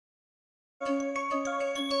Hello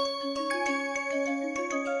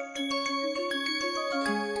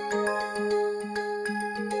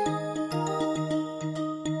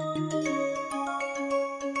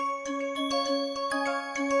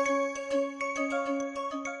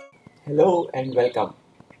and welcome.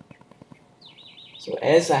 So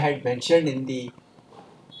as I had mentioned in the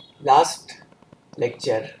last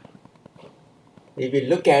lecture, we will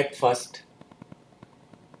look at first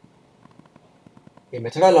a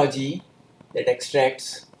methodology that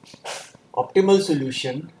extracts optimal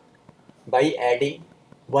solution by adding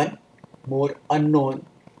one more unknown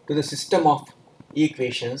to the system of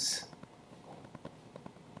equations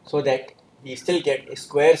so that we still get a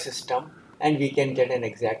square system and we can get an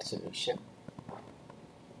exact solution.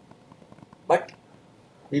 But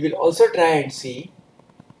we will also try and see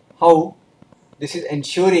how this is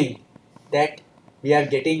ensuring that we are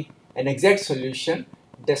getting an exact solution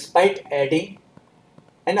despite adding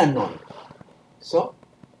an unknown. So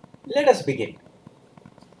let us begin.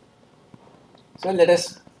 So let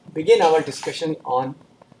us begin our discussion on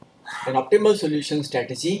an optimal solution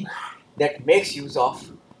strategy that makes use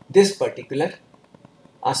of this particular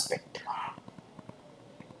aspect.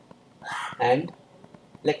 And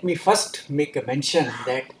let me first make a mention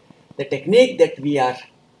that the technique that we are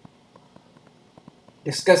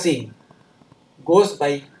discussing goes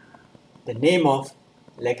by the name of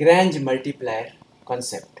Lagrange multiplier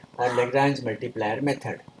concept or Lagrange multiplier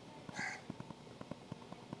method.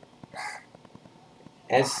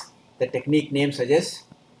 As the technique name suggests,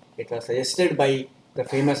 it was suggested by the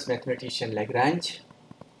famous mathematician Lagrange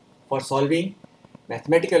for solving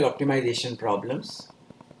mathematical optimization problems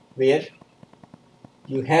where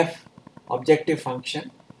you have objective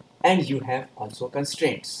function and you have also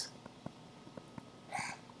constraints.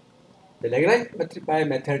 The Lagrange multiplier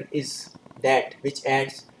method is that which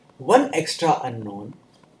adds one extra unknown,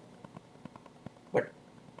 but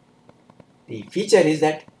the feature is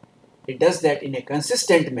that it does that in a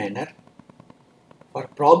consistent manner for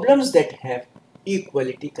problems that have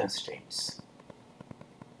equality constraints.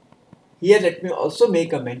 Here let me also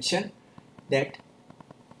make a mention that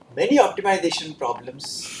many optimization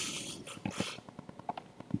problems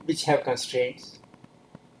which have constraints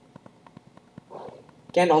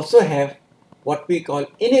can also have what we call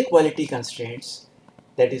inequality constraints,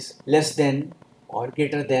 that is less than or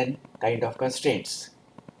greater than kind of constraints.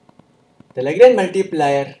 The Lagrange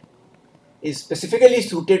multiplier is specifically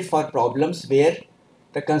suited for problems where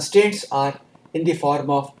the constraints are in the form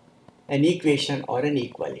of an equation or an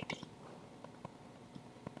equality.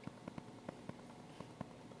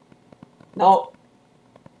 Now,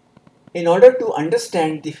 in order to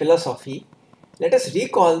understand the philosophy, let us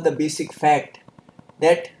recall the basic fact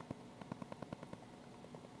that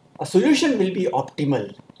a solution will be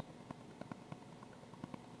optimal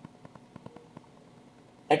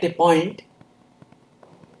at a point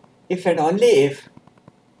if and only if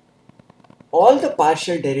all the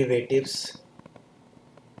partial derivatives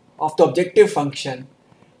of the objective function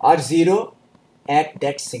are 0 at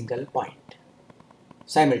that single point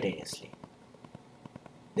simultaneously.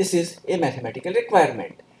 This is a mathematical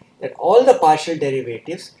requirement that all the partial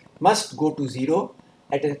derivatives must go to 0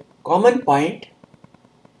 at a common point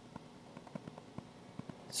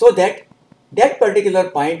so that that particular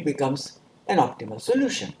point becomes an optimal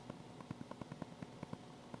solution.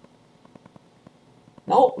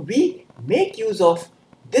 Now we make use of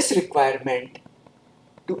this requirement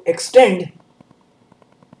to extend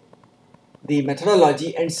the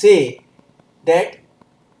methodology and say that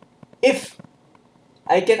if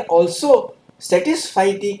I can also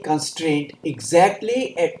satisfy the constraint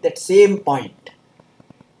exactly at that same point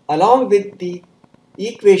along with the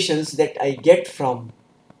equations that I get from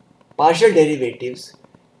partial derivatives,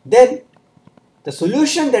 then the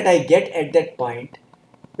solution that I get at that point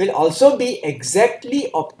will also be exactly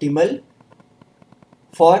optimal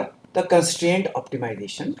for the constraint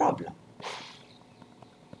optimization problem.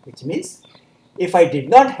 Which means if I did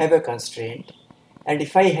not have a constraint and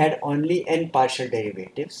if I had only n partial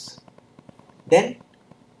derivatives, then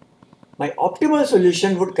my optimal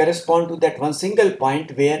solution would correspond to that one single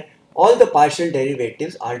point where all the partial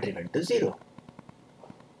derivatives are driven to 0.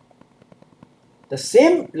 The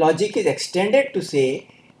same logic is extended to say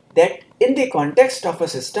that in the context of a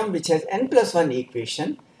system which has n plus 1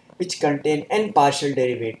 equation which contain n partial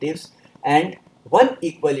derivatives and one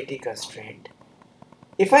equality constraint,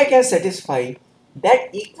 if I can satisfy that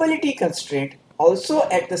equality constraint also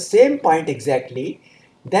at the same point exactly,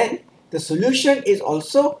 then the solution is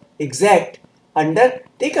also exact under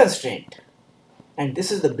the constraint. And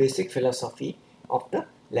this is the basic philosophy of the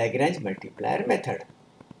Lagrange multiplier method.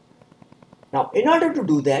 Now, in order to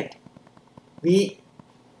do that, we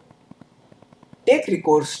take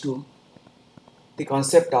recourse to the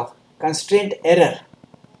concept of constraint error,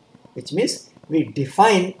 which means we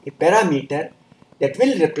define a parameter that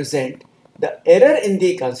will represent the error in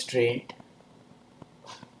the constraint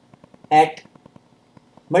at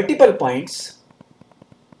multiple points,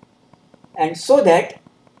 and so that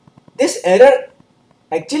this error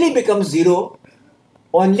actually becomes zero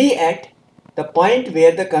only at the point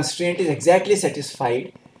where the constraint is exactly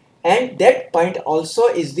satisfied, and that point also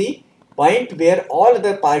is the point where all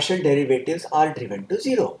the partial derivatives are driven to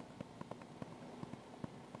zero.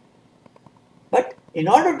 But in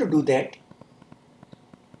order to do that,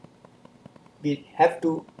 we have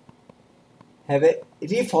to have a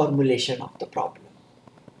reformulation of the problem.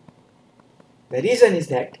 The reason is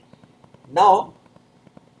that now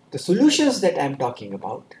the solutions that I am talking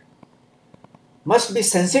about must be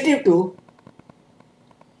sensitive to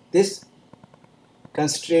this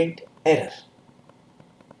constraint error.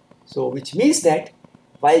 So which means that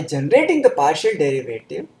while generating the partial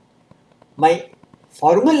derivative, my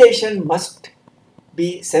formulation must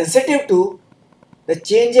be sensitive to the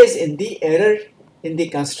changes in the error in the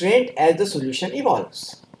constraint as the solution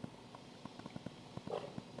evolves.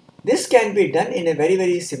 This can be done in a very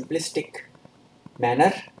simplistic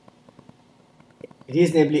manner,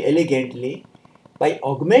 reasonably elegantly, by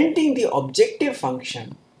augmenting the objective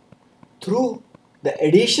function through the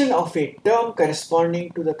addition of a term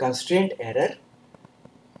corresponding to the constraint error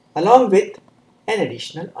along with an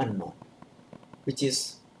additional unknown, which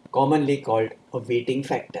is commonly called a weighting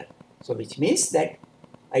factor. So which means that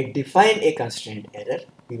I define a constraint error.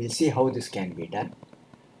 We will see how this can be done.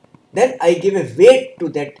 Then I give a weight to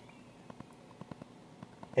that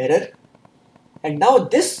error, and now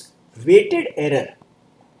this weighted error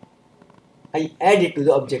I add it to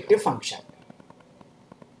the objective function.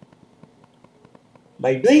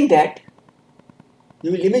 By doing that,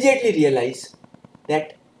 you will immediately realize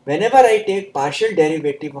that whenever I take partial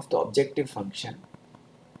derivative of the objective function,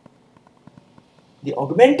 the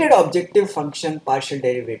augmented objective function partial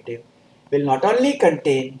derivative will not only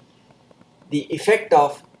contain the effect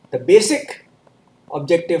of the basic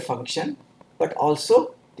objective function but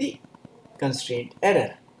also the constraint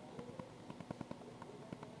error.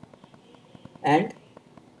 And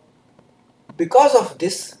because of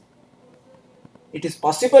this, it is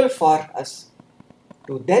possible for us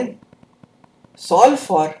to then solve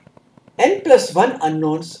for n+1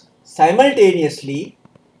 unknowns simultaneously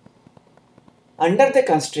under the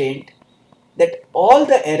constraint that all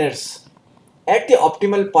the errors at the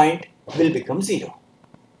optimal point will become zero.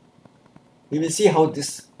 We will see how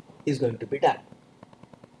this is going to be done.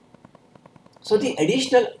 So the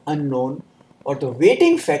additional unknown or the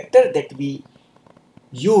weighting factor that we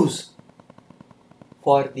use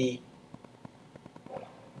for the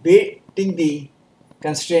weighting the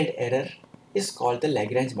constraint error is called the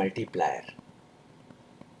Lagrange multiplier.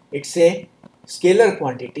 It's a scalar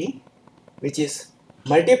quantity which is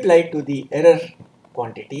multiplied to the error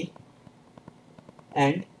quantity,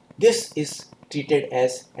 and this is treated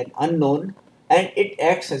as an unknown and it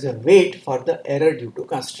acts as a weight for the error due to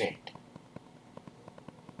constraint.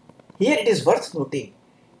 Here it is worth noting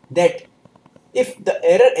that if the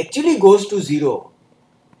error actually goes to zero,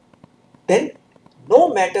 then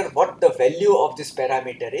no matter what the value of this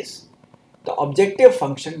parameter is, the objective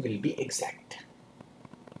function will be exact.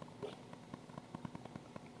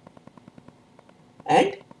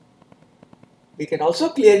 And we can also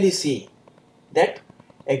clearly see that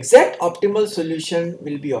exact optimal solution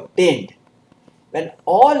will be obtained when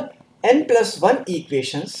all n+1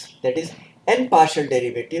 equations, that is n partial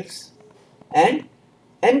derivatives and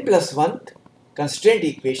n+1 constraint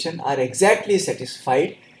equation, are exactly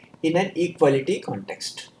satisfied in an equality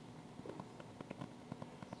context.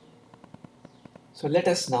 So let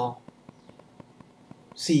us now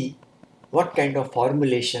see what kind of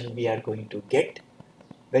formulation we are going to get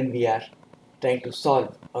when we are trying to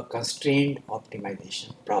solve a constrained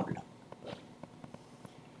optimization problem.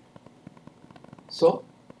 So,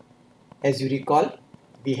 as you recall,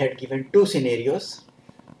 we had given two scenarios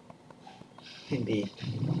in the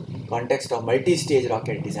context of multi-stage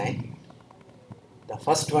rocket design. The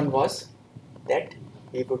first one was that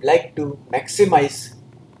we would like to maximize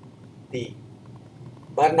the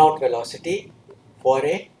burnout velocity for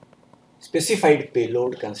a specified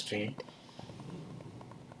payload constraint,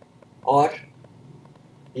 or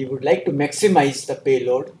we would like to maximize the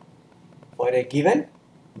payload for a given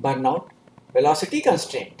burnout velocity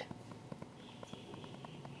constraint.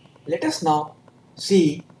 Let us now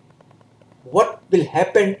see what will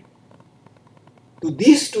happen to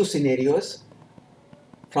these two scenarios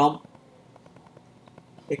from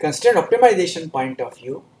a constraint optimization point of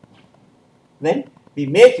view when we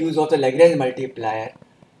make use of the Lagrange multiplier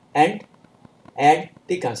and add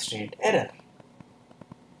the constraint error.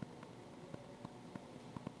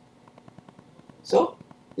 So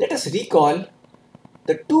let us recall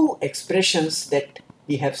the two expressions that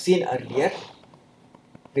we have seen earlier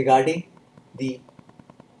regarding the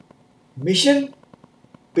mission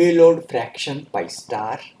payload fraction pi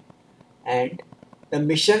star and the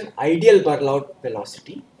mission ideal burnout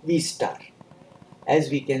velocity V star. As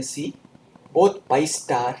we can see, both pi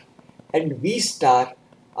star and V star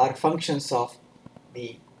are functions of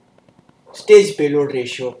the stage payload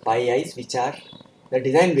ratio pi i's, which are the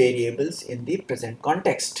design variables in the present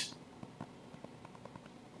context.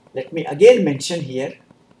 Let me again mention here,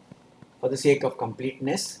 for the sake of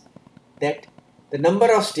completeness, that the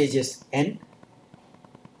number of stages n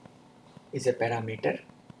is a parameter.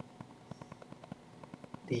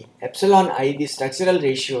 The epsilon I, the structural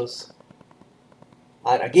ratios,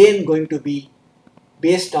 are again going to be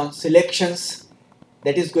based on selections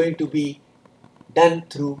that is going to be done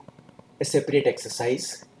through a separate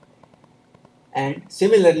exercise. And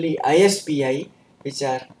similarly, ISPI, which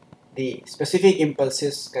are the specific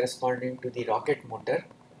impulses corresponding to the rocket motor,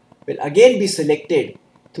 will again be selected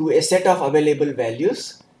through a set of available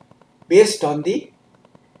values based on the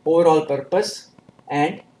overall purpose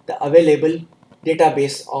and the available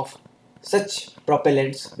database of such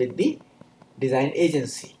propellants with the design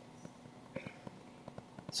agency.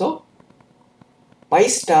 So pi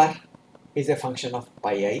star is a function of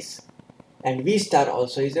pi i's and V star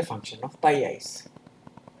also is a function of pi i's.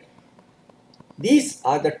 These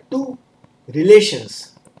are the two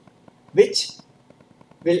relations which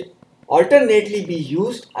will alternately be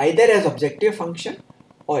used either as objective function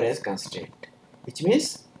or as constraint, which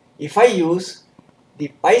means if I use the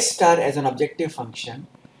pi star as an objective function,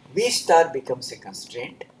 V star becomes a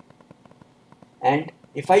constraint, and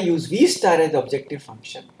if I use V star as the objective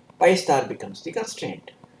function, pi star becomes the constraint.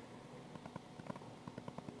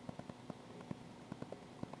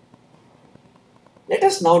 Let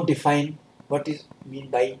us now define what is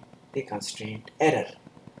meant by the constraint error.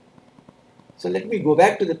 So let me go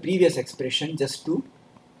back to the previous expression just to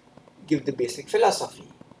give the basic philosophy.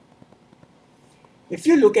 If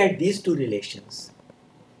you look at these two relations,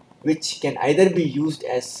 which can either be used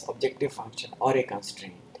as objective function or a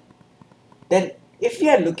constraint, then if we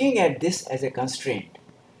are looking at this as a constraint,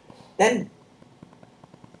 then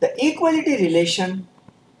the equality relation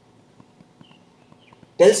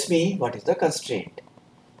tells me what is the constraint.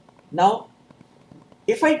 Now,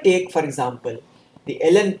 if I take, for example, the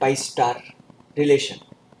ln pi star relation,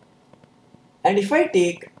 and if I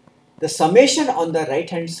take the summation on the right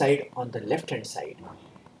hand side on the left hand side,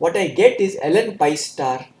 what I get is ln pi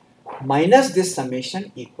star minus this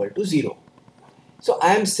summation equal to 0. So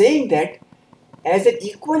I am saying that as an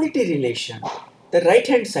equality relation, the right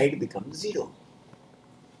hand side becomes 0.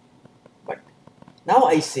 But now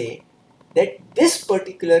I say that this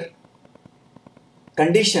particular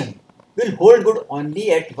condition will hold good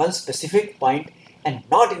only at one specific point and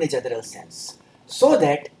not in a general sense, so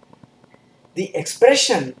that the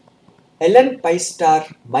expression ln pi star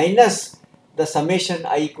minus the summation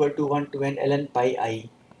I equal to 1 to n ln pi I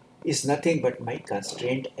is nothing but my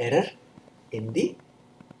constraint error in the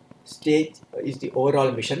stage, is the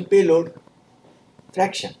overall mission payload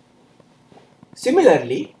fraction.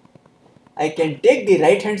 Similarly, I can take the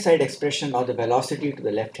right hand side expression of the velocity to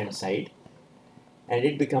the left hand side, and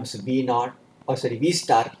it becomes V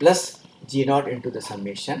star plus G naught into the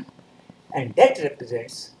summation, and that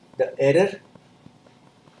represents the error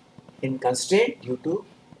in constraint due to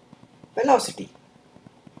velocity.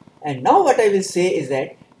 And now what I will say is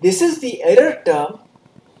that this is the error term,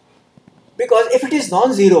 because if it is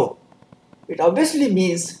non-zero, it obviously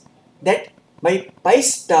means that my pi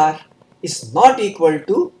star is not equal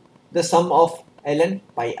to the sum of ln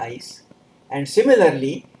pi i's, and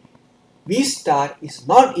similarly V star is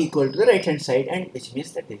not equal to the right hand side, and which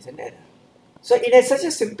means that there is an error. So in such a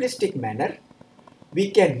simplistic manner, we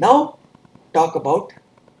can now talk about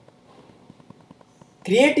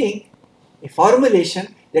creating a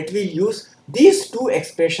formulation that will use these two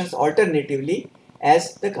expressions alternatively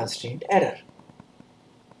as the constraint error.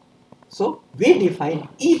 So we define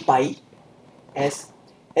E pi as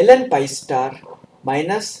ln pi star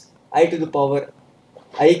minus I to the power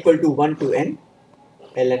I equal to 1 to n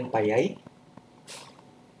ln pi I,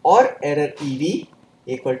 or error EV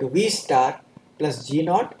equal to V star plus G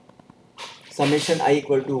naught summation I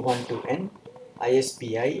equal to 1 to n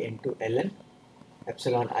ISPI into ln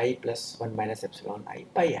epsilon I plus 1 minus epsilon I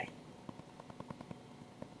pi I.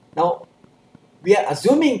 Now we are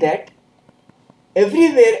assuming that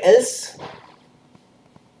Everywhere else,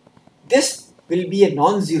 this will be a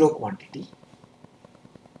non-zero quantity,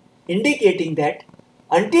 indicating that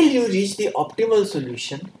until you reach the optimal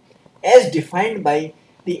solution as defined by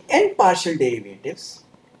the n partial derivatives.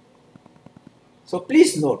 So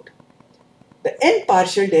please note, the n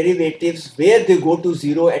partial derivatives where they go to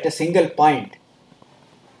 0 at a single point,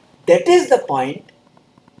 that is the point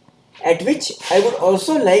at which I would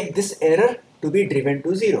also like this error to be driven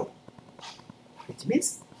to 0. Which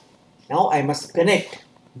means now I must connect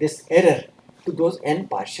this error to those n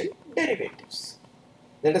partial derivatives.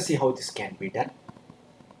 Let us see how this can be done.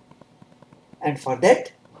 And for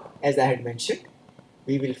that, as I had mentioned,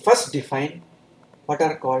 we will first define what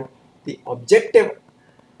are called the objective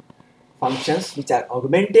functions, which are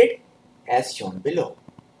augmented as shown below.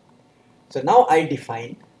 So now I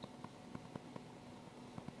define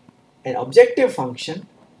an objective function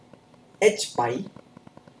h pi,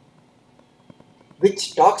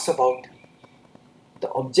 which talks about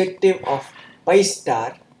the objective of pi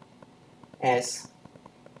star as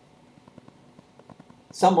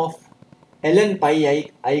sum of ln pi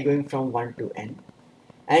I going from 1 to n,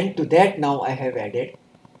 and to that now I have added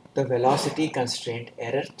the velocity constraint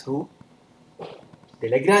error through the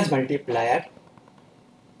Lagrange multiplier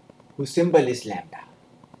whose symbol is lambda.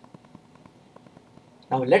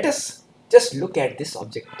 Now let us just look at this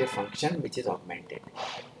objective function which is augmented,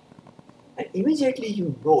 and immediately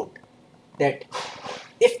you note that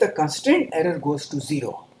if the constraint error goes to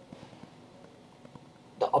 0,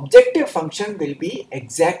 the objective function will be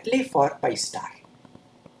exactly for pi star.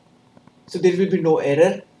 So there will be no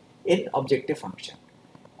error in objective function,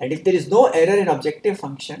 and if there is no error in objective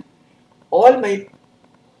function, all my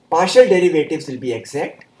partial derivatives will be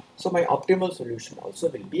exact, so my optimal solution also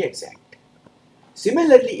will be exact.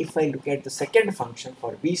 Similarly, if I look at the second function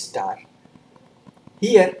for v star,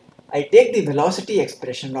 here I take the velocity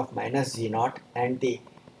expression of minus g0 and the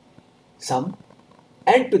sum,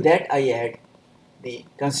 and to that I add the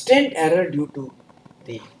constraint error due to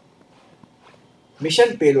the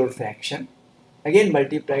mission payload fraction, again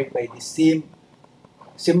multiplied by the same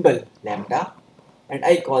symbol lambda, and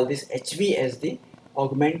I call this hv as the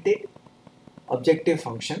augmented objective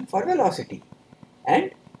function for velocity.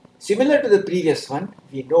 And similar to the previous one,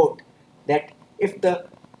 we note that if the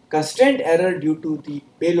constraint error due to the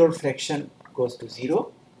payload fraction goes to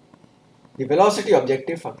 0, the velocity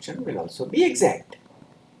objective function will also be exact.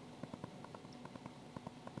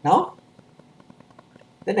 Now,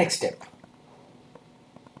 the next step.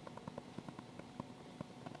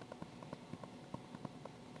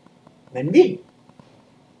 When we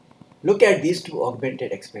look at these two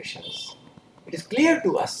augmented expressions, it is clear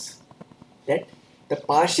to us that the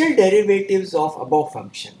partial derivatives of above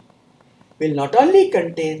function will not only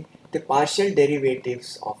contain the partial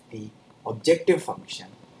derivatives of the objective function,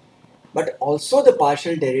 but also the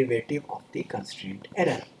partial derivative of the constraint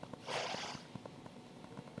error.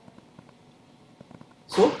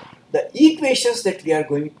 So the equations that we are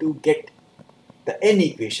going to get, the n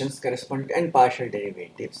equations corresponding to n partial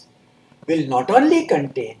derivatives, will not only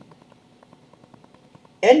contain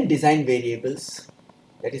n design variables,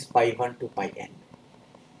 that is pi 1 to pi n,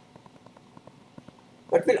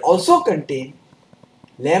 but will also contain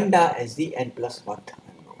lambda as the n plus 1th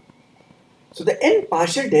unknown. So the n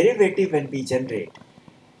partial derivative, when we generate,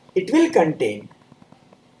 it will contain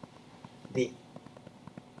the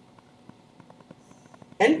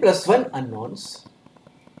n plus 1 unknowns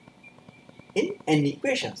in n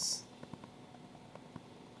equations.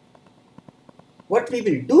 What we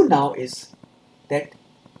will do now is that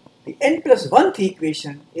the n plus 1th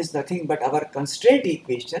equation is nothing but our constraint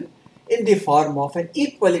equation in the form of an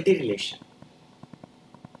equality relation.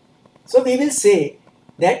 So we will say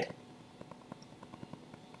that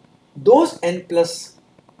those n plus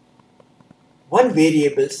 1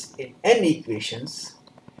 variables in n equations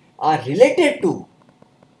are related to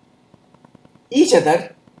each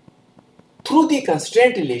other through the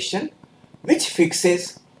constraint relation which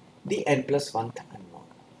fixes the n plus 1th unknown.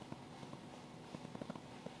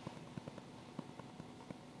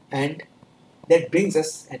 And that brings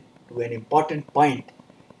us to an important point,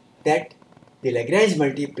 that the Lagrange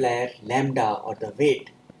multiplier lambda, or the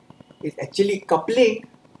weight, is actually coupling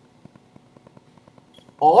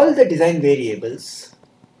all the design variables,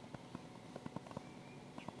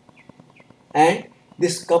 and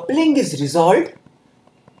this coupling is resolved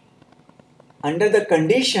under the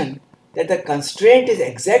condition that the constraint is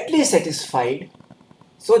exactly satisfied,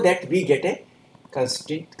 so that we get a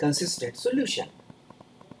consistent solution.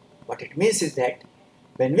 What it means is that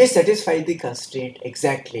when we satisfy the constraint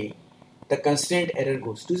exactly, the constraint error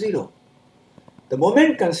goes to 0. the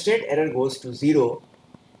moment constraint error goes to 0,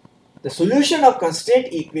 the solution of constraint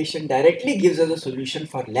equation directly gives us a solution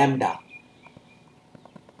for lambda,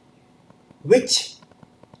 which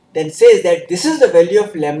then says that this is the value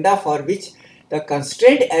of lambda for which the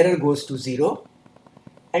constraint error goes to 0,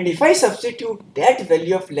 and if I substitute that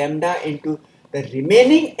value of lambda into the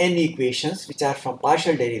remaining n equations, which are from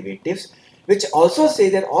partial derivatives, which also say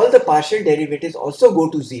that all the partial derivatives also go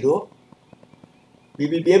to 0, we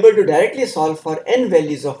will be able to directly solve for n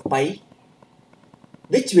values of pi,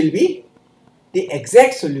 which will be the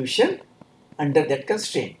exact solution under that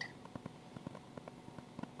constraint.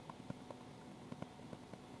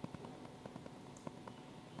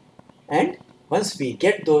 And once we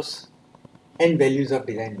get those n values of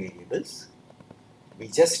design variables, we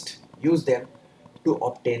just use them to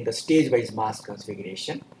obtain the stage-wise mass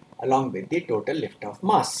configuration along with the total lift-off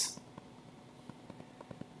mass.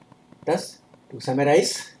 Thus, to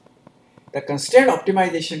summarize, the constraint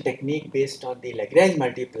optimization technique based on the Lagrange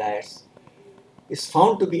multipliers is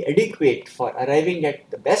found to be adequate for arriving at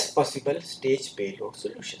the best possible stage payload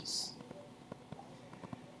solutions.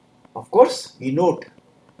 Of course, we note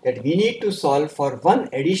that we need to solve for one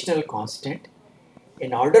additional constant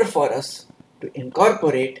in order for us to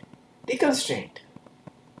incorporate the constraint.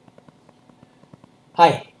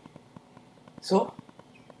 Hi. So,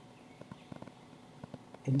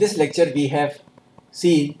 in this lecture we have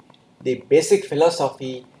seen the basic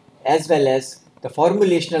philosophy as well as the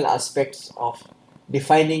formulational aspects of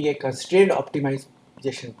defining a constraint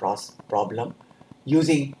optimization problem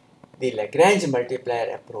using the Lagrange multiplier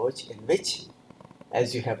approach, in which,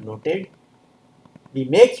 as you have noted, we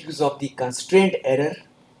make use of the constraint error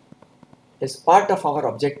as part of our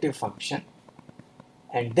objective function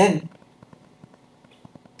and then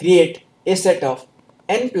create a set of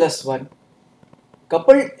n plus 1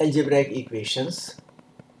 coupled algebraic equations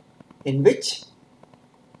in which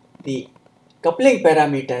the coupling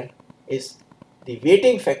parameter is the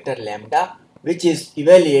weighting factor lambda, which is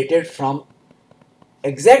evaluated from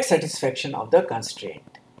exact satisfaction of the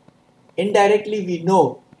constraint. Indirectly, we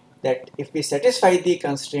know that if we satisfy the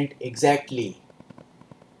constraint exactly,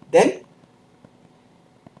 then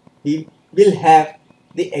we will have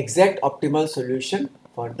the exact optimal solution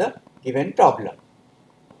for the given problem.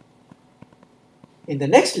 In the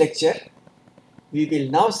next lecture, we will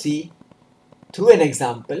now see through an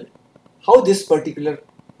example how this particular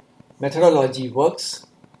methodology works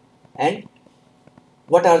and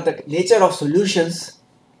what are the nature of solutions,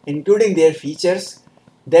 including their features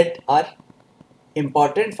that are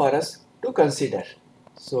important for us to consider.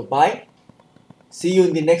 So bye, see you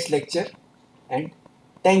in the next lecture and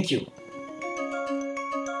thank you.